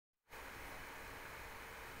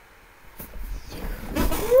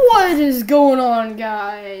What is going on,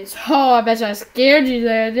 guys? Oh, I bet I scared you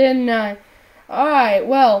there, didn't I? Alright,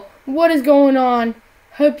 well, what is going on?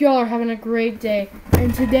 Hope y'all are having a great day.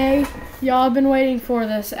 And today, y'all have been waiting for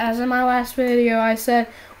this. As in my last video, I said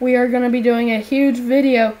we are going to be doing a huge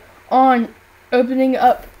video on opening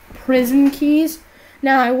up prison keys.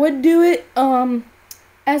 Now, I would do it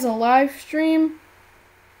as a live stream,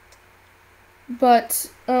 but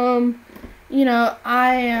you know,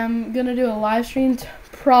 I am gonna do a live stream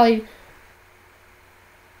probably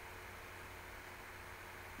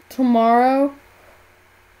tomorrow.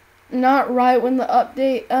 Not right when the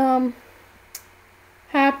update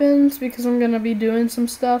happens, because I'm gonna be doing some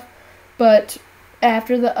stuff. But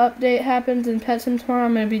after the update happens in Pet Sim tomorrow,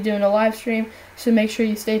 I'm gonna be doing a live stream. So make sure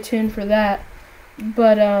you stay tuned for that.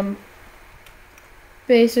 But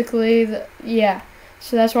basically, yeah.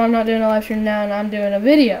 So that's why I'm not doing a live stream now, and I'm doing a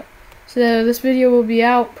video. So this video will be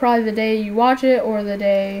out probably the day you watch it, or the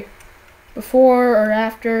day before or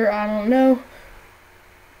after, I don't know.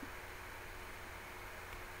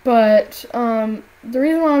 But the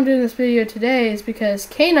reason why I'm doing this video today is because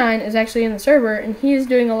K9 is actually in the server, and he is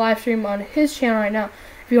doing a live stream on his channel right now,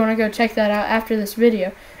 if you want to go check that out after this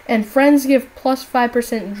video. And friends give plus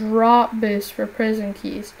 5% drop boost for prison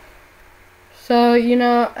keys. So, you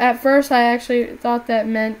know, at first I actually thought that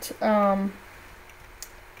meant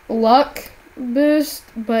luck boost,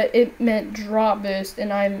 but it meant drop boost,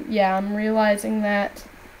 and I'm realizing that.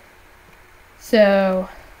 So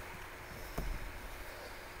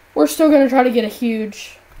we're still gonna try to get a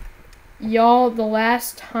huge. Y'all, the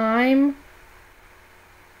last time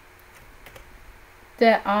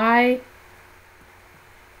that I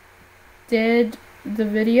did the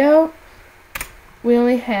video, we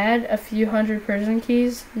only had a few hundred prison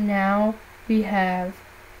keys. Now we have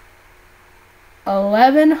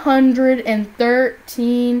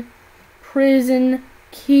 1,113 prison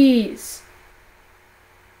keys.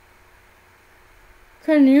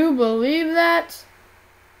 Can you believe that?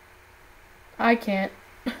 I can't.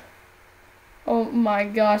 Oh my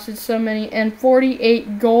gosh, it's so many. And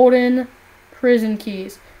 48 golden prison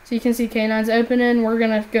keys. So you can see K9's opening. We're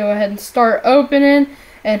going to go ahead and start opening.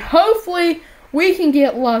 And hopefully we can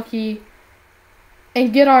get lucky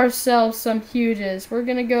and get ourselves some huges. We're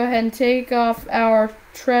going to go ahead and take off our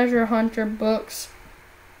treasure hunter books.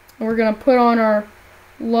 And we're going to put on our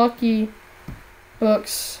lucky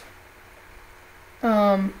books.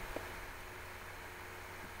 Let's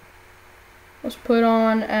put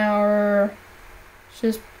on our,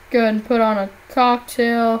 just go ahead and put on a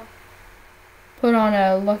cocktail. Put on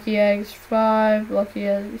a lucky eggs 5, lucky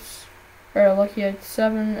eggs, or lucky eggs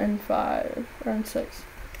 7 and 5, and 6.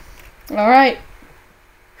 Alright.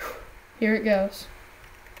 Here it goes.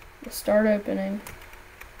 Let's start opening.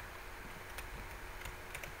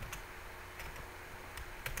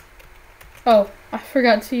 Oh, I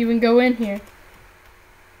forgot to even go in here.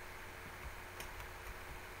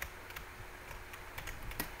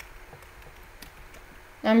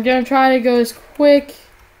 I'm gonna try to go as quick.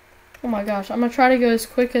 Oh my gosh, I'm gonna try to go as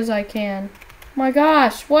quick as I can. Oh my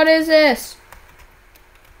gosh, what is this?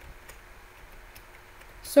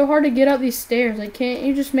 So hard to get up these stairs. Like, can't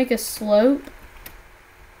you just make a slope?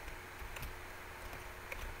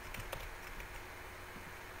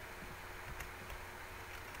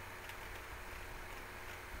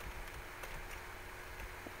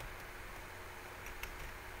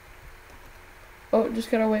 Oh, just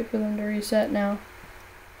gotta wait for them to reset now.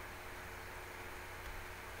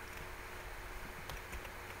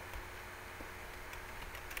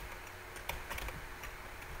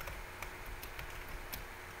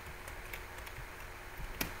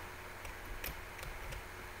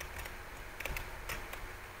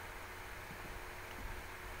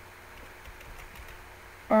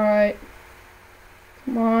 Alright.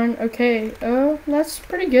 Come on. Okay. Oh, that's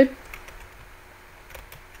pretty good. It's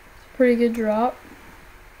a pretty good drop.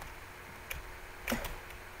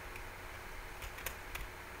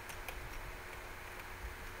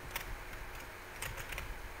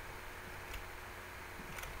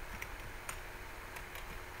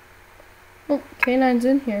 Oh, K9's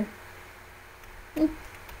in here.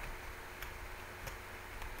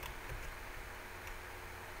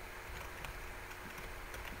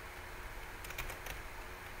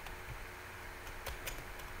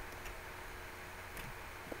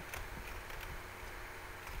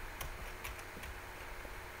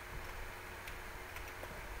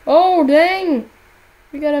 Oh, dang!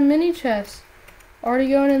 We got a mini chest. Already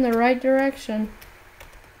going in the right direction.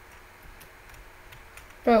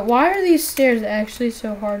 But why are these stairs actually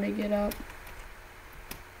so hard to get up?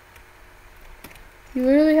 You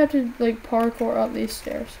literally have to like parkour up these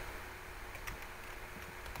stairs.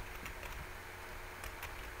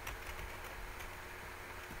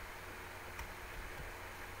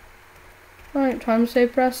 Alright, time to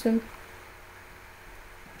save Preston.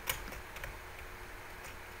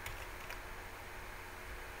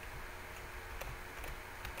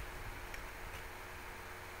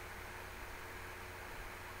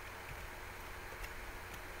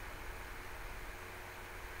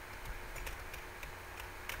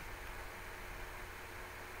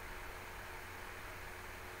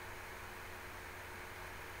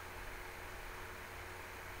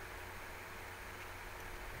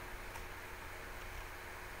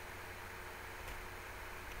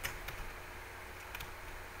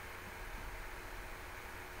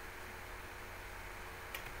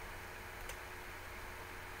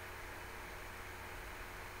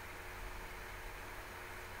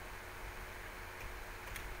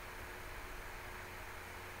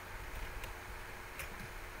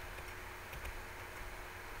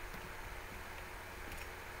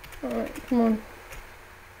 Alright, come on.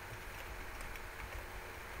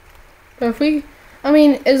 But if we, I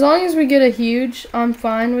mean, as long as we get a huge, I'm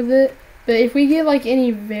fine with it. But if we get like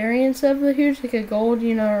any variance of the huge, like a gold,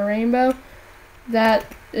 you know, a rainbow, that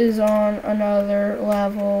is on another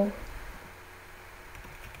level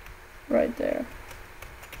right there.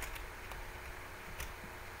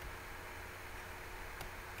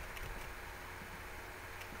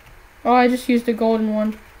 Oh, I just used a golden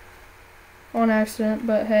one on accident,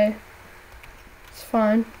 but hey, it's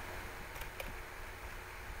fine.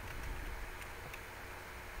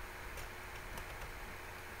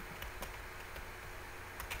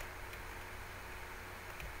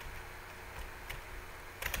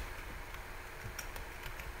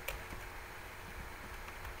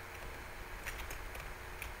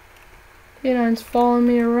 K9's following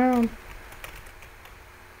me around.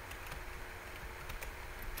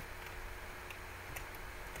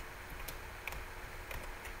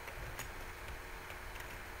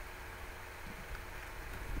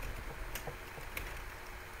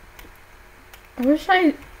 I wish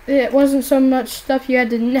it wasn't so much stuff you had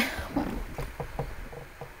to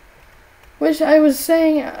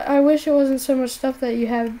I wish it wasn't so much stuff that you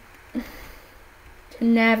had to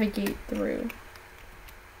navigate through.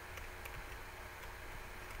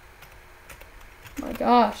 My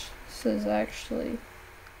gosh, this is actually,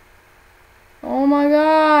 oh my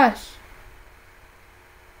gosh.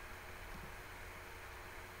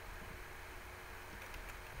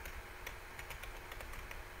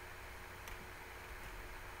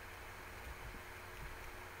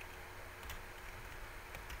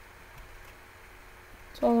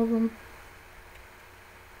 It's all of them.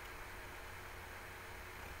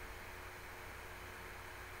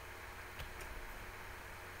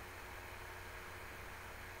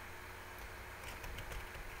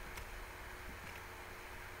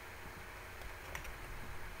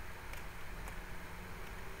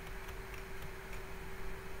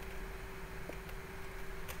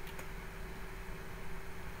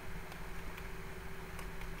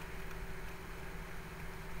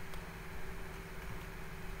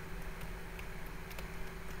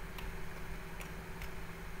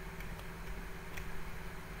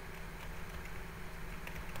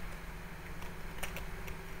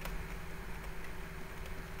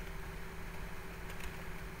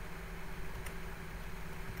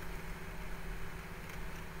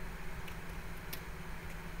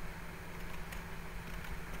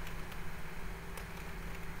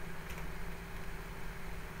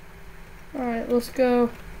 Alright, let's go.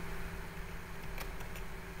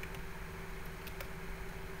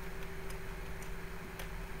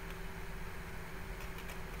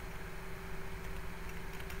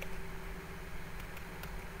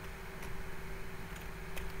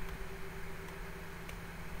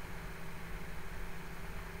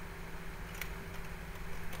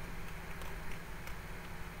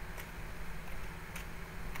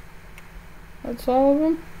 That's all of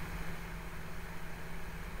them.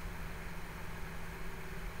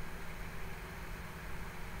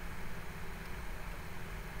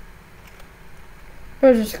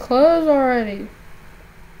 Bro, just close already.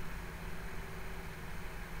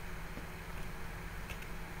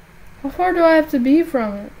 How far do I have to be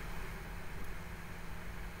from it?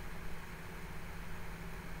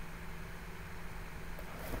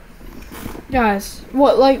 Guys,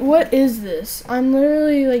 what is this? I'm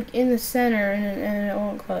literally like in the center and it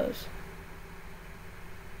won't close.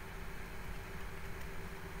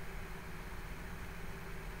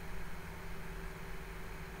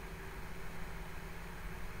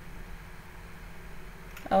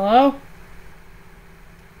 Hello?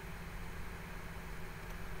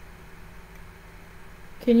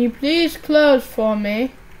 Can you please close for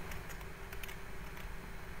me?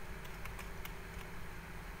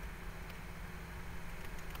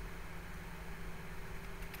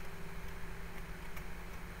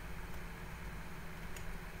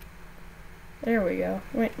 There we go.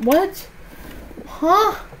 Wait, what?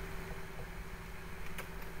 Huh?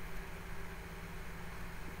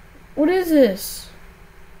 What is this?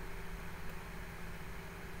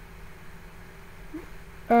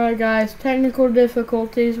 Alright guys, technical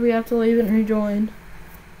difficulties. We have to leave and rejoin.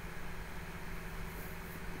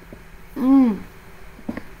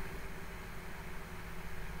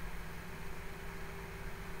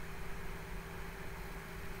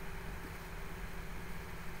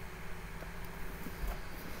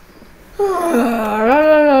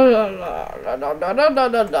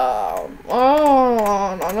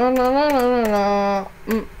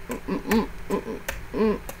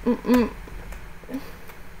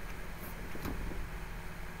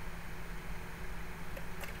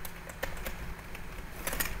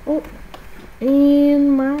 Oh,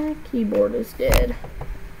 and my keyboard is dead.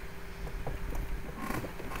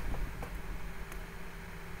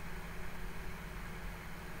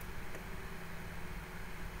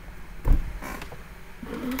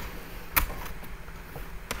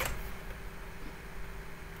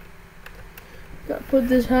 Gotta put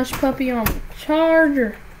this hush puppy on the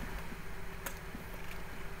charger.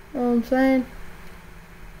 Know what I'm saying?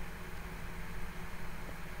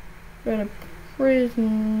 Go to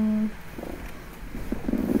prison.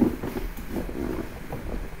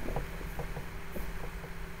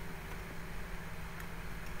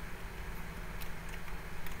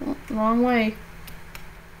 Oh, wrong way.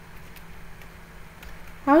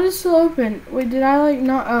 How is it still open? Wait, did I like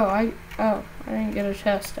not? Oh, I didn't get a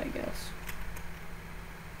chest, I guess.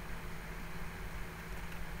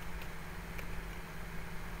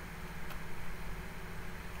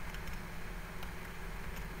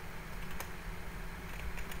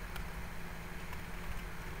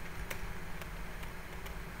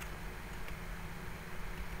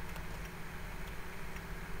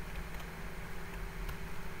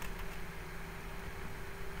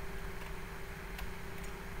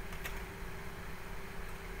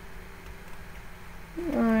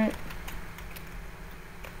 Alright.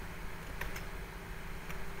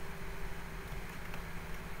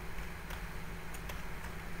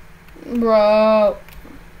 Bro.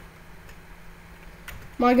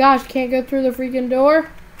 My gosh, can't go through the freaking door?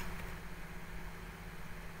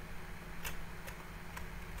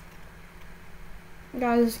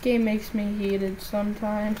 Guys, this game makes me heated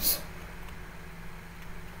sometimes.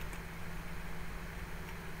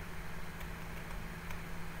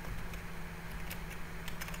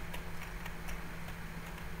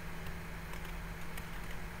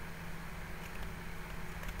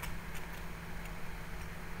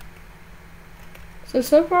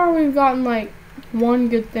 So far we've gotten like one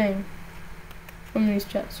good thing from these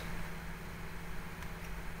chests.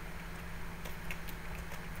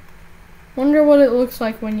 Wonder what it looks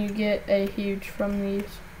like when you get a huge from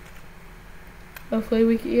these. Hopefully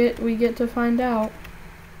we get to find out.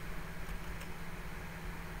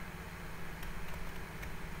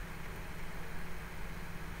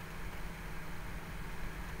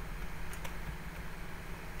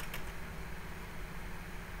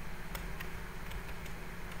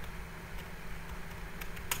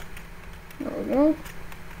 There we go.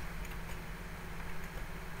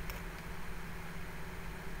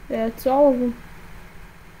 That's all of them.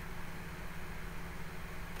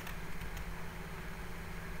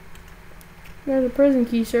 They're the prison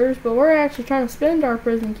key servers, but we're actually trying to spend our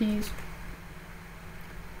prison keys.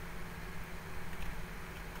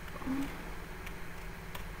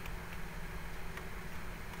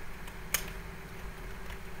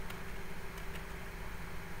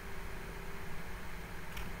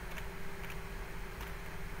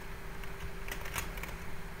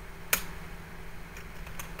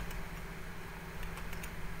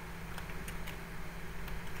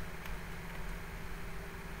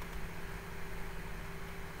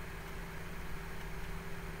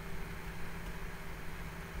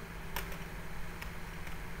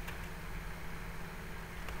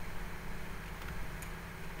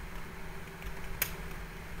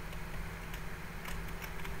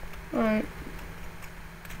 Alright.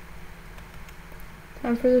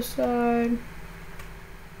 Time for this side.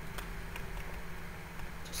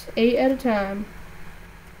 Just 8 at a time.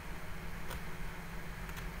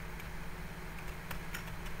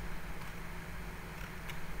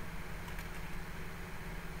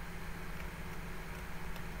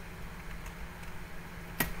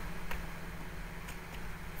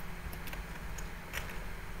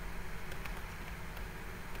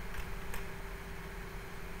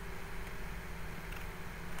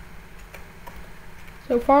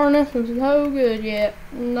 So far, nothing's so good yet.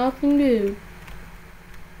 Nothing good.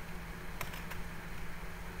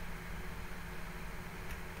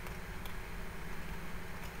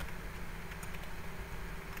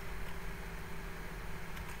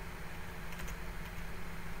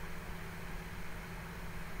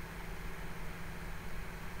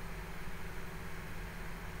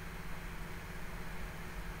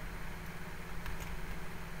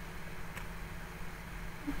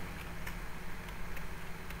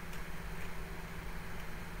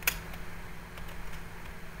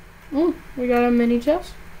 We got a mini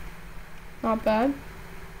chest. Not bad.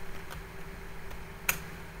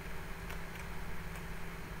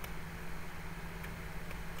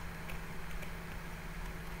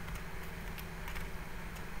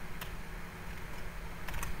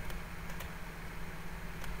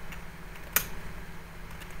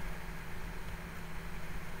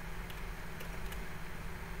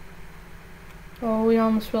 Oh, we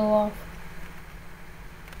almost fell off.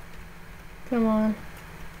 Come on.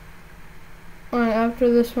 Alright,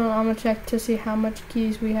 after this one, I'm gonna check to see how much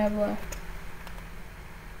keys we have left.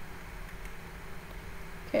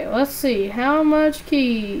 Okay, let's see. How much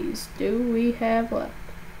keys do we have left?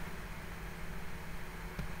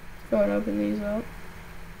 Let's go and open these up.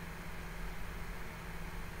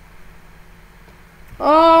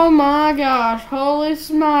 Oh my gosh, holy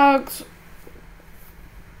smokes.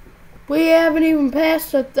 We haven't even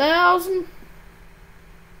passed 1,000?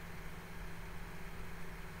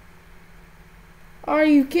 Are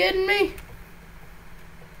you kidding me?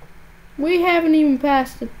 We haven't even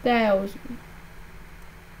passed 1,000.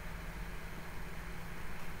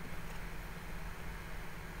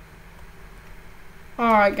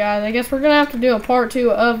 Alright guys, I guess we're gonna have to do a part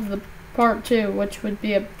 2 of the part 2, which would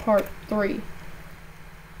be a part 3.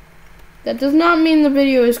 That does not mean the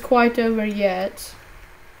video is quite over yet,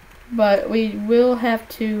 but we will have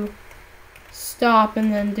to stop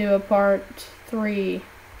and then do a part 3,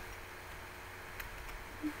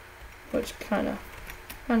 which kinda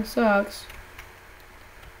sucks,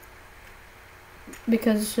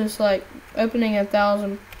 because it's just like opening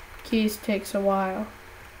 1,000 keys takes a while.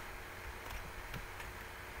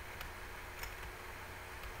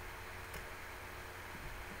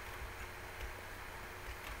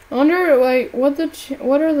 I wonder, like,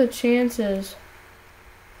 what are the chances?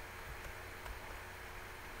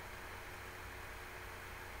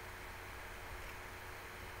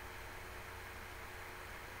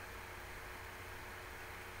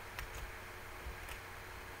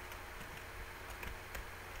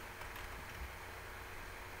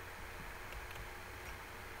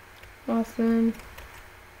 Nothing.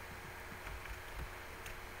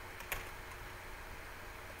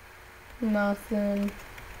 Nothing.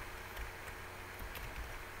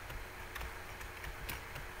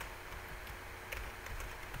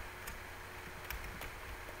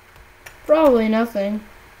 Probably nothing.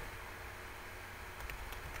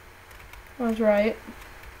 I was right.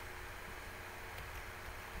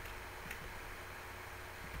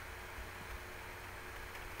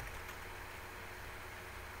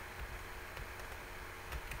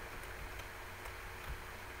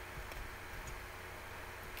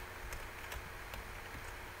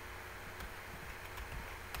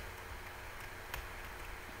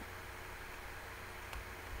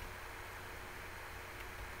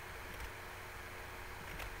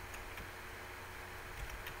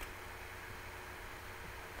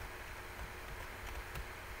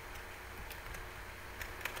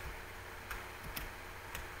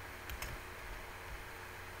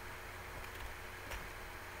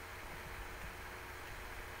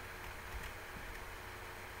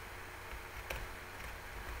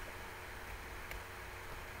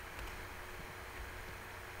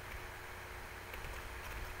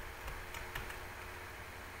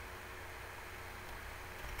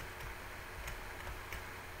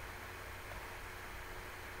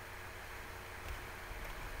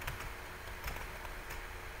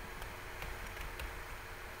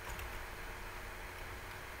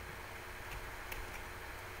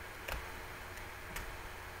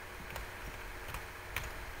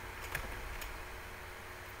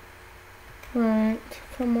 Right,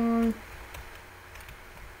 come on.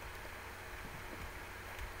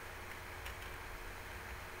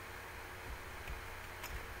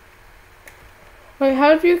 Wait,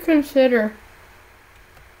 how do you consider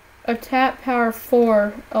a tap power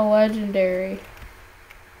 4 a legendary?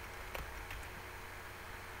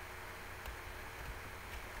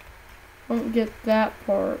 I don't get that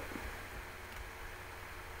part.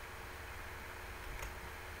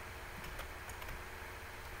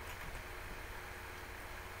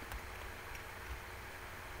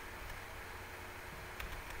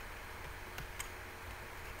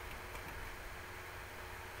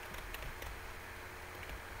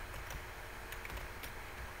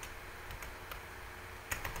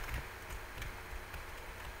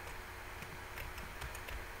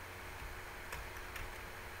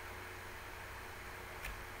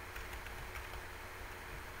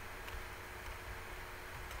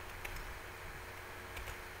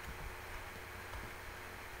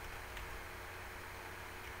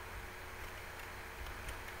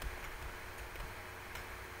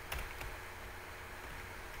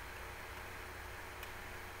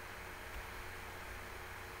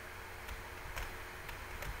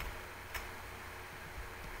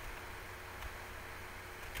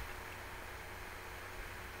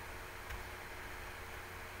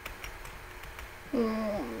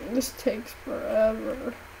 This takes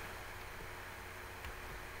forever.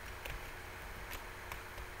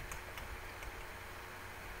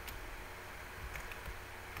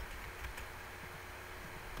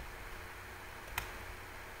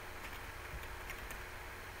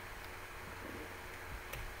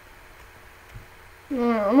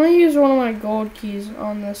 I'm gonna use one of my gold keys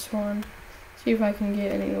on this one. See if I can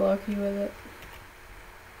get any lucky with it.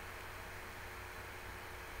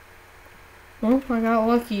 Well, I got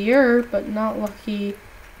luckier, but not lucky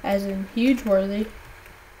as in huge worthy.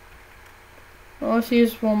 Well, let's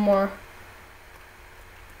use one more.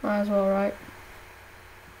 Might as well, right?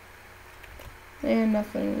 And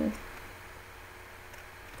nothing.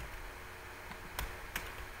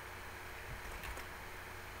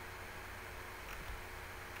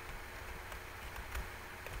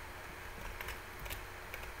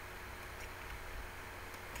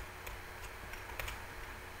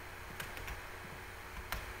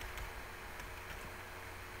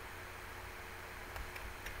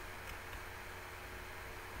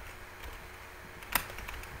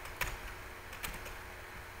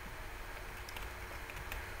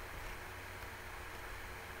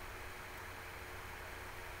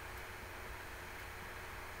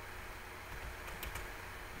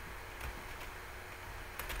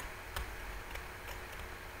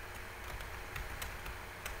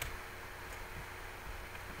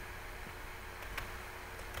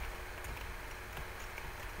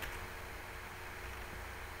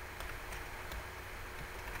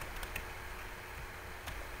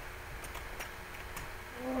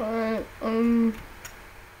 Alright,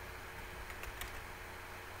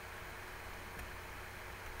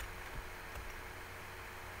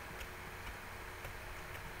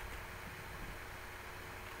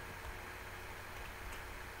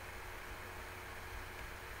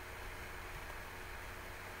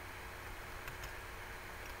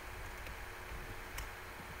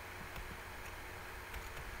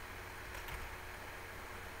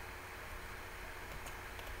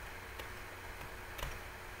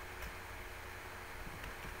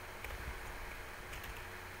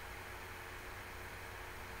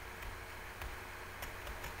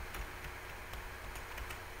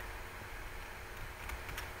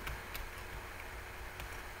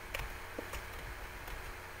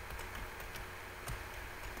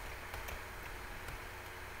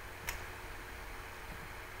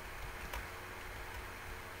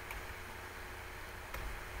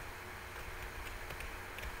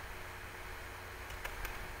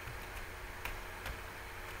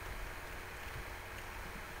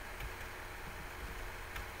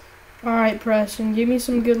 Alright, Preston, give me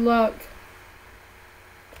some good luck.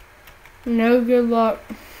 No good luck.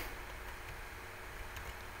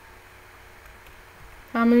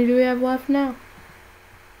 How many do we have left now?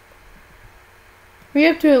 We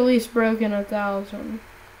have to at least broken 1,000.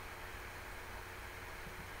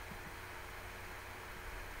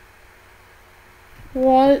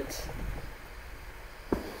 What?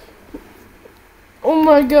 Oh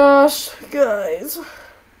my gosh, guys.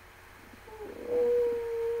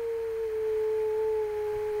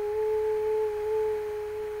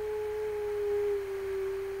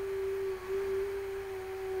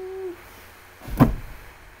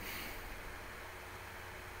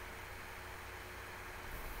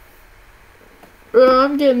 Bro,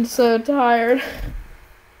 I'm getting so tired.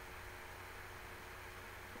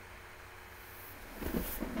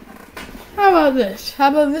 How about this?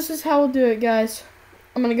 This is how we'll do it, guys.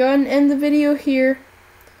 I'm gonna go ahead and end the video here.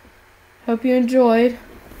 Hope you enjoyed.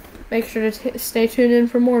 Make sure to stay tuned in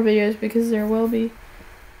for more videos because there will be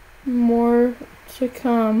more to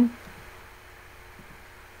come.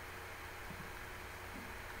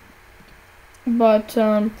 But,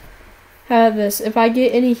 have this. If I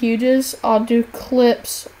get any huges, I'll do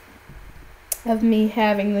clips of me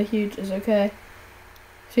having the huges, okay?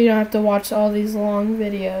 So you don't have to watch all these long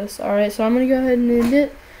videos. Alright, so I'm going to go ahead and end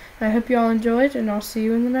it. I hope you all enjoyed, and I'll see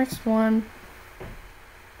you in the next one.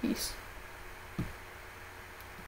 Peace.